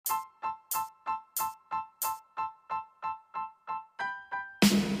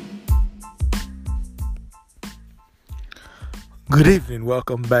Good evening.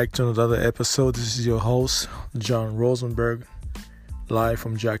 Welcome back to another episode. This is your host, John Rosenberg, live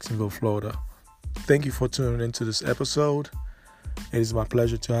from Jacksonville, Florida. Thank you for tuning into this episode. It is my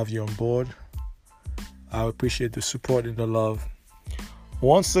pleasure to have you on board. I appreciate the support and the love.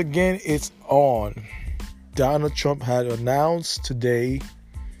 Once again, it's on. Donald Trump had announced today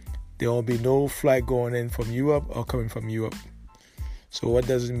there will be no flight going in from Europe or coming from Europe. So what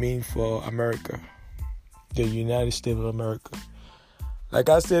does it mean for America, the United States of America? Like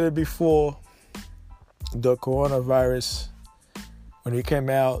I said before, the coronavirus, when it came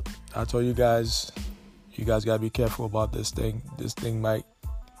out, I told you guys got to be careful about this thing. This thing might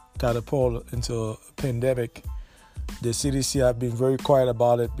catapult into a pandemic. The CDC have been very quiet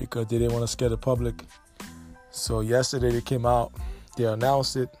about it because they didn't want to scare the public. So yesterday they came out, they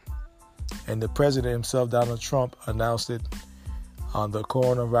announced it, and the president himself, Donald Trump, announced it. The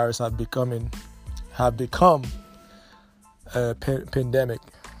coronavirus have become a pandemic,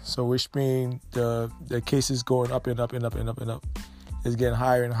 so which means the cases going up and up and up and up and up. It's getting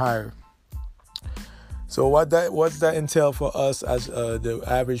higher and higher. So what's that entail for us as the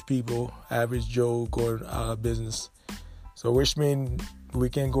average people, average Joe going out of business? So which means we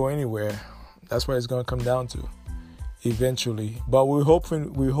can't go anywhere. That's what it's going to come down to eventually. But we're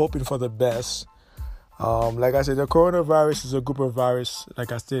hoping for the best. Like I said, the coronavirus is a group of virus.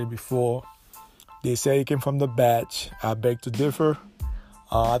 Like I said before. They say it came from the batch. I beg to differ.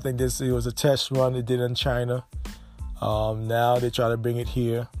 I think it was a test run they did in China. Now they try to bring it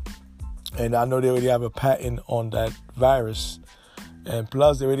here. And I know they already have a patent on that virus. And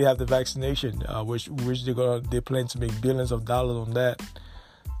plus they already have the vaccination, which they plan to make billions of dollars on that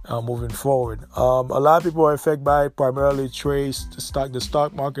moving forward. A lot of people are affected by it, primarily trades. The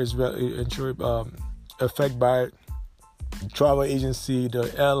stock market is affected by it. The travel agency,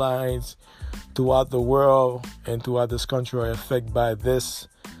 the airlines, throughout the world and throughout this country are affected by this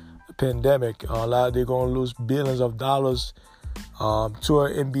pandemic. They're going to lose billions of dollars. Two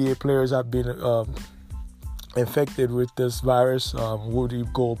NBA players have been infected with this virus, Rudy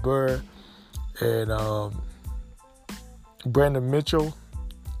Gobert and Donovan Mitchell,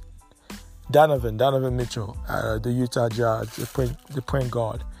 the Utah Jazz, the point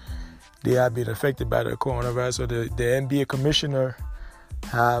guard. They have been affected by the coronavirus. So the NBA commissioner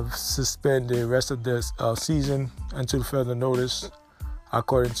have suspended the rest of the season until further notice,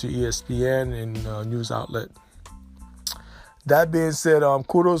 according to ESPN and news outlet. That being said,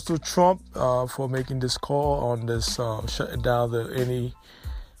 kudos to Trump for making this call on this shutting down any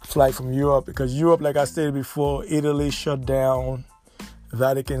flight from Europe, because Europe, like I stated before, Italy shut down,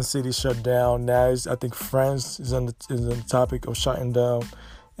 Vatican City shut down. Now I think France is on the topic of shutting down,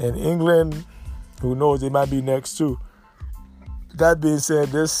 and England, who knows, they might be next too. That being said,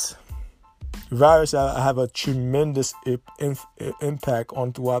 this virus have a tremendous impact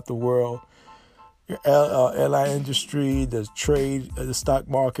on throughout the world. Airline industry, the trade, the stock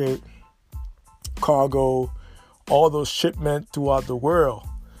market, cargo, all those shipments throughout the world.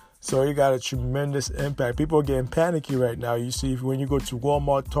 So it got a tremendous impact. People are getting panicky right now. You see, when you go to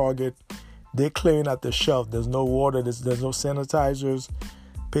Walmart, Target, they're clearing out the shelf. There's no water. There's no sanitizers.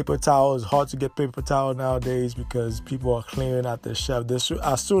 Paper towel is hard to get paper towel nowadays because people are clearing out the shelf.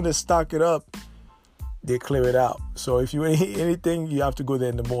 As soon as stock it up, they clear it out. So if you need anything, you have to go there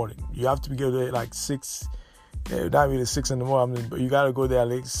in the morning. You have to go there like 6, not really 6 in the morning, but you got to go there at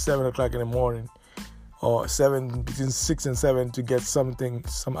like 7 o'clock in the morning or between 6 and 7 to get some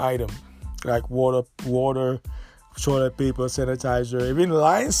item like water, toilet paper, sanitizer, even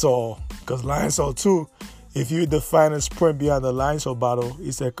Lysol, because Lysol too. If you the finest print behind the Lysol bottle,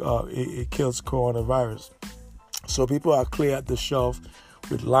 it's like it kills coronavirus. So people are clear at the shelf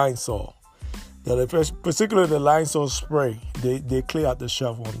with Lysol. Particularly the Lysol spray, they clear out the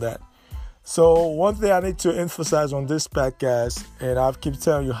shelf on that. So one thing I need to emphasize on this podcast, and I keep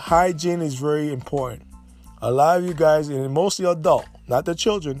telling you, hygiene is very important. A lot of you guys, and mostly adult, not the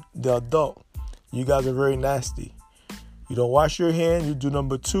children, the adult, you guys are very nasty. You don't wash your hands. You do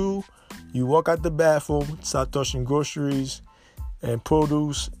number 2. You walk out the bathroom, start touching groceries and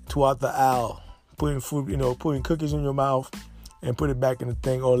produce throughout the aisle, putting cookies in your mouth and put it back in the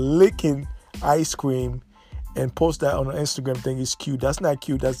thing, or licking ice cream and post that on an Instagram thing is cute. That's not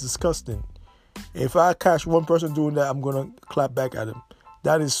cute. That's disgusting. If I catch one person doing that, I'm going to clap back at him.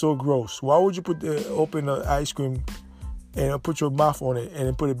 That is so gross. Why would you open the ice cream and put your mouth on it and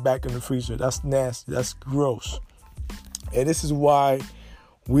then put it back in the freezer? That's nasty. That's gross. And this is why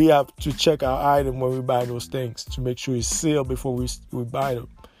we have to check our item when we buy those things to make sure it's sealed before we buy them.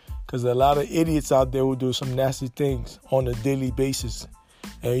 Because a lot of idiots out there will do some nasty things on a daily basis.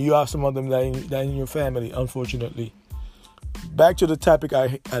 And you have some of them that in your family, unfortunately. back to the topic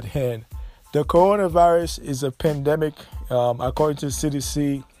at hand. The coronavirus is a pandemic. According to the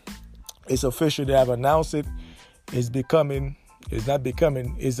CDC, it's official. They have announced it. It's a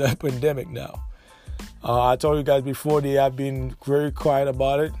pandemic now. I told you guys before, they have been very quiet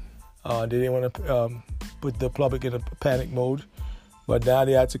about it. They didn't want to put the public in a panic mode. But now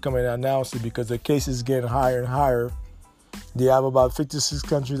they had to come and announce it because the cases getting higher and higher. They have about 56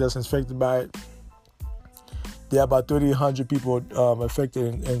 countries that's infected by it. There are about 3,000 people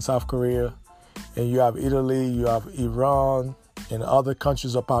affected in South Korea. And you have Italy, you have Iran, and other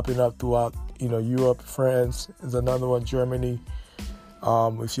countries are popping up throughout, Europe, France. There's another one, Germany,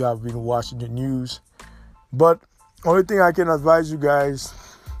 if you have been watching the news. But only thing I can advise you guys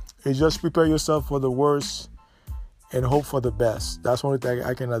is just prepare yourself for the worst and hope for the best. That's the only thing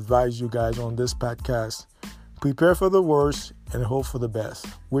I can advise you guys on this podcast. Prepare for the worst and hope for the best,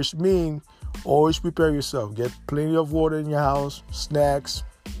 which means always prepare yourself. Get plenty of water in your house, snacks,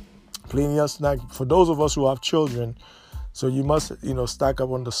 plenty of snacks. For those of us who have children, so you must, stock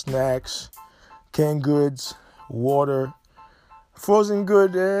up on the snacks, canned goods, water, frozen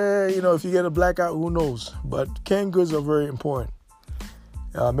good. If you get a blackout, who knows? But canned goods are very important.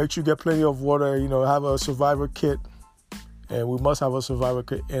 Make sure you get plenty of water. Have a survivor kit, and we must have a survivor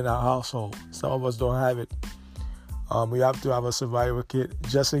kit in our household. Some of us don't have it. We have to have a survivor kit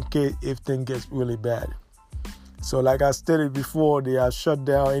just in case if things get really bad. So like I stated before, they have shut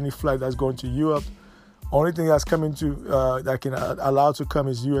down any flight that's going to Europe. Only thing that's coming to that can allow to come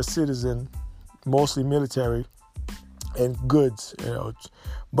is U.S. citizen, mostly military, and goods.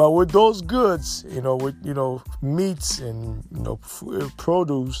 But with those goods, with meats and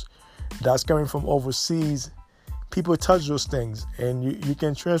produce that's coming from overseas, people touch those things, and you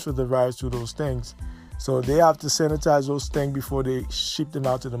can transfer the virus to those things. So they have to sanitize those things before they ship them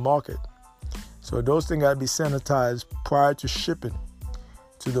out to the market. So those things got to be sanitized prior to shipping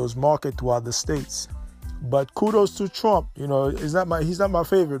to those markets throughout the states. But kudos to Trump. He's not my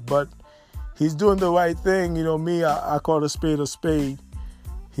favorite, but he's doing the right thing. Me, I call a spade a spade.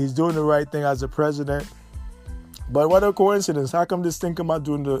 He's doing the right thing as a president. But what a coincidence. How come this thing come out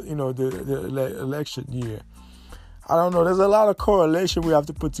during the election year? I don't know. There's a lot of correlation we have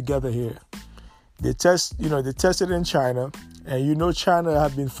to put together here. They tested in China, and China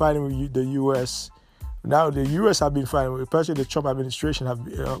have been fighting with the U.S. Now the U.S. have been fighting, especially the Trump administration,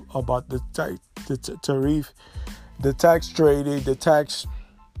 about the tariff, the tax trade, the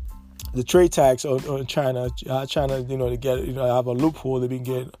trade tax on China. China, they get have a loophole they've been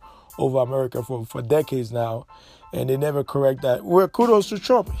getting over America for decades now, and they never correct that. Well, kudos to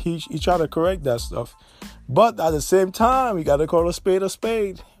Trump. He tried to correct that stuff, but at the same time, we got to call a spade a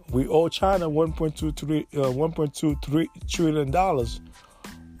spade. We owe China $1.2 trillion.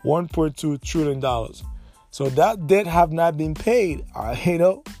 $1.2 trillion. So that debt have not been paid.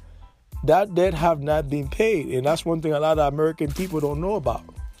 That debt have not been paid. And that's one thing a lot of American people don't know about.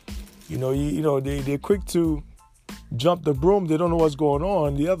 They're quick to jump the broom. They don't know what's going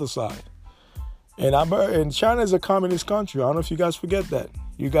on the other side. And China is a communist country. I don't know if you guys forget that.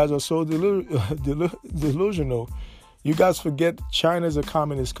 You guys are so delusional. You guys forget China is a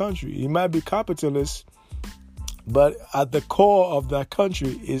communist country. It might be capitalist, but at the core of that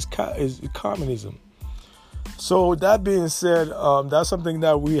country is communism. So that being said, that's something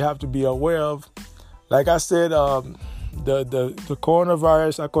that we have to be aware of. Like I said, the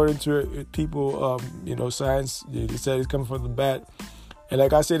coronavirus, according to people, science, they said it's coming from the bat. And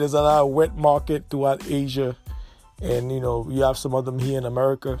like I said, there's a lot of wet market throughout Asia, and you have some of them here in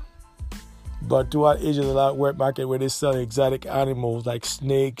America. But throughout Asia, there's a lot of wet market where they sell exotic animals like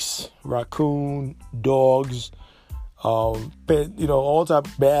snakes, raccoon, dogs, all type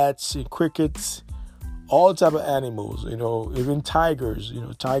of bats and crickets, all type of animals. Even tigers.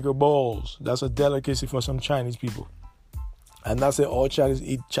 Tiger balls. That's a delicacy for some Chinese people. I'm not saying all Chinese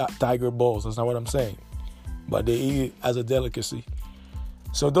eat tiger balls. That's not what I'm saying. But they eat it as a delicacy.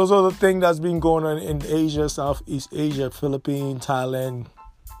 So those are the things that's been going on in Asia, Southeast Asia, Philippines, Thailand.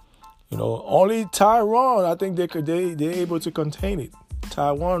 Only Taiwan, I think they're able to contain it.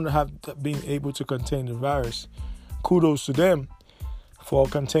 Taiwan have been able to contain the virus. Kudos to them for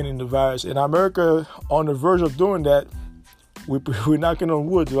containing the virus. And America, on the verge of doing that, we're knocking on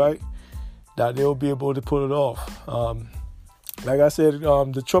wood, right? That they'll be able to pull it off. Like I said,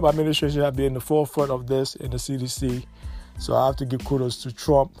 the Trump administration have been in the forefront of this in the CDC. So I have to give kudos to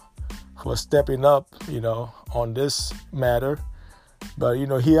Trump for stepping up, on this matter. But,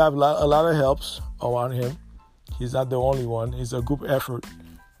 he have a lot of helps around him. He's not the only one. It's a group effort.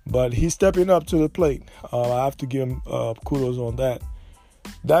 But he's stepping up to the plate. I have to give him kudos on that.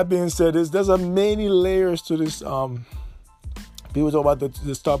 That being said, there's many layers to this People talk about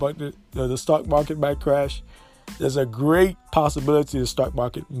the stock market might crash. There's a great possibility the stock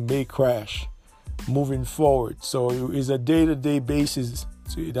market may crash moving forward. So it's a day-to-day basis.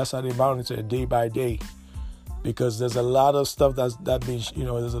 So that's how they monitor it, day by day, because there's a lot of stuff that means,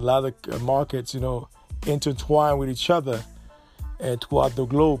 there's a lot of markets, intertwined with each other and throughout the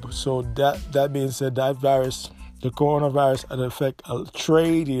globe. So that being said, that virus, the coronavirus, it affect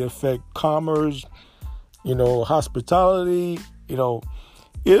trade, it affect commerce, hospitality,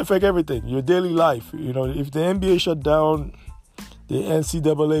 it affect everything, your daily life. If the NBA shut down, the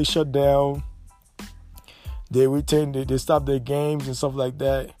NCAA shut down, they stop their games and stuff like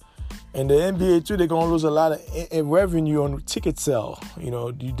that. And the NBA too, they're gonna lose a lot of revenue on ticket sale. They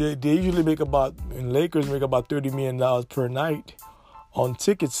usually Lakers make about $30 million per night on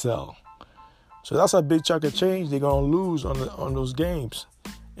ticket sale. So that's a big chunk of change they're gonna lose on those games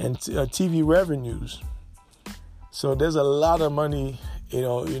and TV revenues. So there's a lot of money,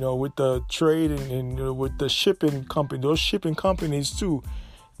 with the trade and with the shipping company. Those shipping companies too,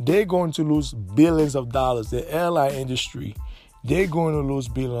 they're going to lose billions of dollars. The airline industry, they're going to lose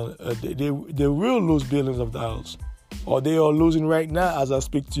billions. They will lose billions of dollars, or they are losing right now as I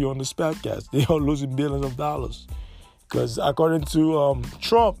speak to you on this podcast. They are losing billions of dollars because according to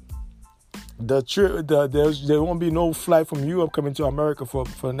Trump, there won't be no flight from Europe coming to America for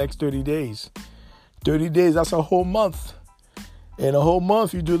the next 30 days. 30 days, that's a whole month. In a whole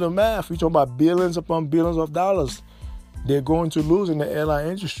month, you do the math, you're talking about billions upon billions of dollars they're going to lose in the airline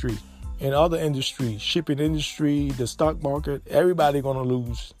industry and other industries, shipping industry, the stock market. Everybody going to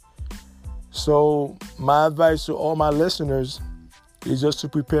lose. So my advice to all my listeners is just to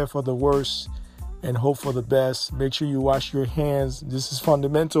prepare for the worst and hope for the best. Make sure you wash your hands. This is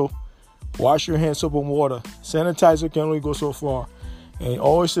fundamental. Wash your hands, soap and water. Sanitizer can only go so far. And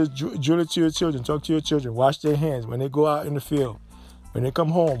always say, drill it to your children. Talk to your children. Wash their hands when they go out in the field. When they come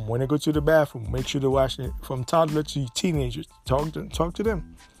home, when they go to the bathroom, make sure they wash it. From toddler to teenagers, talk to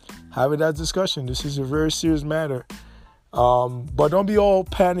them. Have that discussion. This is a very serious matter. But don't be all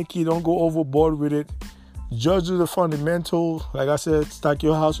panicky. Don't go overboard with it. Just do the fundamental. Like I said, stock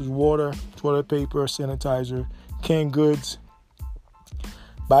your house with water, toilet paper, sanitizer, canned goods.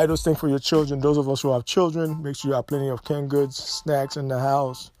 Buy those things for your children. Those of us who have children, make sure you have plenty of canned goods, snacks in the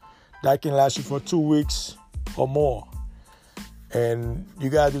house. That can last you for 2 weeks or more. And you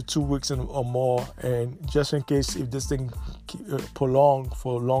got to do 2 weeks or more. And just in case if this thing prolonged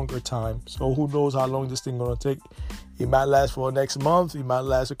for a longer time. So who knows how long this thing going to take. It might last for next month. It might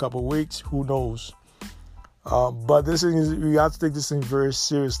last a couple of weeks. Who knows? But this thing we have to take this thing very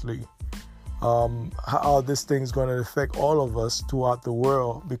seriously. How this thing is going to affect all of us throughout the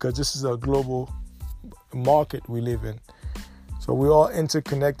world, because this is a global market we live in. So we're all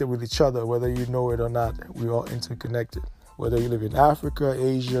interconnected with each other, whether you know it or not. We're all interconnected. Whether you live in Africa,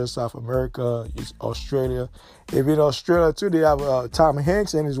 Asia, South America, Australia. If in Australia too, they have Tom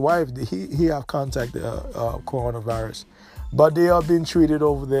Hanks and his wife. He have contacted coronavirus, but they are being treated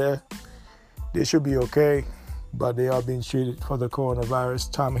over there. They should be okay, but they are being treated for the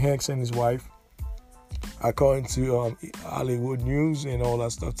coronavirus. Tom Hanks and his wife, according to Hollywood News and all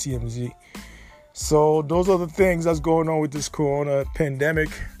that stuff, TMZ. So those are the things that's going on with this corona pandemic.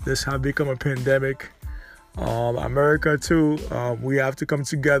 This has become a pandemic. America too, we have to come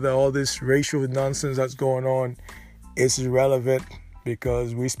together. All this racial nonsense that's going on is irrelevant,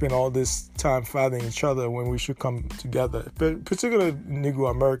 because we spend all this time fighting each other when we should come together, particularly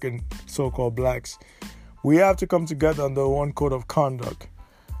Negro American so-called blacks. We have to come together under one code of conduct.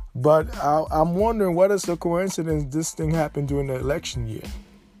 But I'm wondering, what is the coincidence this thing happened during the election year?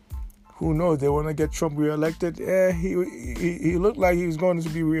 Who knows? They want to get Trump reelected. He looked like he was going to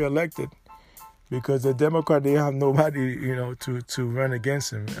be reelected, because the Democrat, they have nobody, to run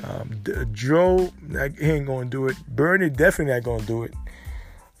against him. Joe, he ain't going to do it. Bernie definitely not going to do it.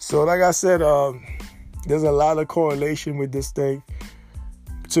 So like I said, there's a lot of correlation with this thing.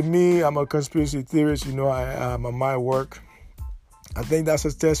 To me, I'm a conspiracy theorist. I'm on my work. I think that's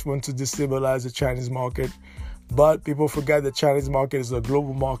a testament to destabilize the Chinese market. But people forget the Chinese market is a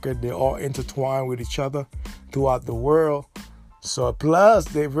global market. They're all intertwined with each other throughout the world. So plus,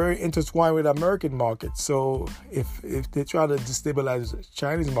 they're very intertwined with the American market. So if they try to destabilize the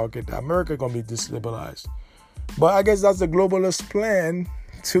Chinese market, America going to be destabilized. But I guess that's the globalist plan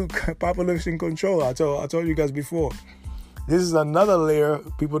to population control. I told you guys before. This is another layer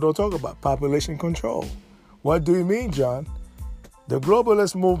people don't talk about, population control. What do you mean, John? The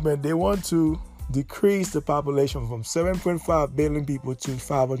globalist movement, they want to decrease the population from 7.5 billion people to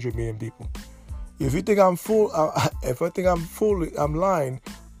 500 million people. If you think I'm I'm lying,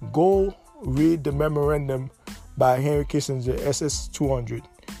 go read the memorandum by Henry Kissinger, SS-200.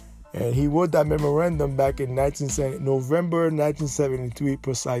 And he wrote that memorandum back in November 1973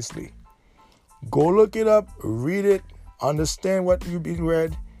 precisely. Go look it up, read it, understand what you've been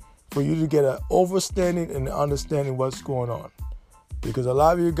read, for you to get an overstanding and understanding what's going on. Because a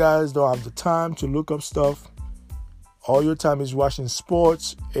lot of you guys don't have the time to look up stuff. All your time is watching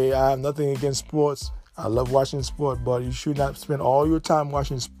sports. Hey, I have nothing against sports. I love watching sport, but you should not spend all your time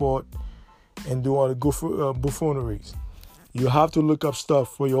watching sport and doing all the buffooneries. You have to look up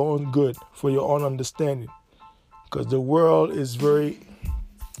stuff for your own good, for your own understanding. Because the world is very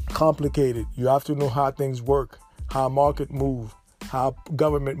complicated. You have to know how things work, how market move, how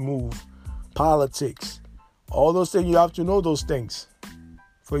government move, politics. All those things, you have to know those things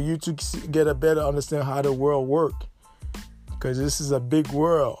for you to get a better understanding how the world works. Because this is a big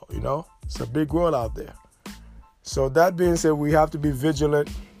world, you know. It's a big world out there. So that being said, we have to be vigilant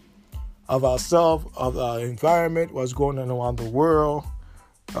of ourselves, of our environment, what's going on around the world.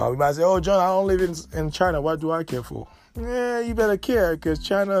 We might say, oh, John, I don't live in China. What do I care for? Yeah, you better care, because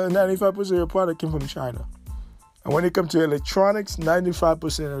China, 95% of your product came from China. And when it comes to electronics,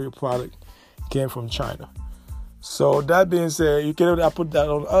 95% of your product came from China. So that being said, you cannot put that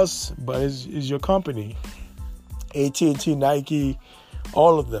on us, but it's your company. AT&T, Nike,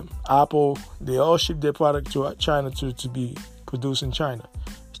 all of them, Apple, they all ship their product to China to be produced in China.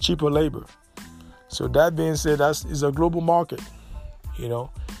 It's cheaper labor. So that being said, it's a global market, you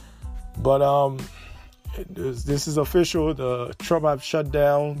know. But this is official. The Trump have shut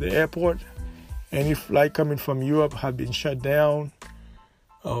down the airport. Any flight coming from Europe have been shut down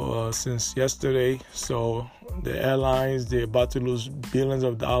since yesterday. So the airlines, they're about to lose billions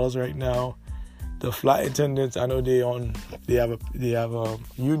of dollars right now. The flight attendants, I know they have a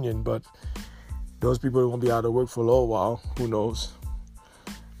union, but those people won't be out of work for a little while. Who knows?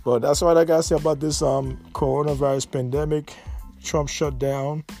 But that's what I got to say about this coronavirus pandemic. Trump shut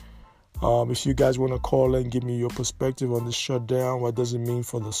down. If you guys want to call in, give me your perspective on this shutdown. What does it mean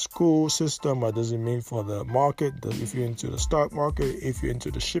for the school system? What does it mean for the market? If you're into the stock market, if you're into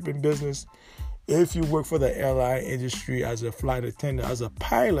the shipping business, if you work for the airline industry as a flight attendant, as a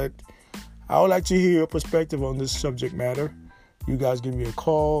pilot, I would like to hear your perspective on this subject matter. You guys give me a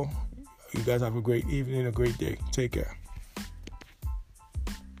call. You guys have a great evening, a great day. Take care.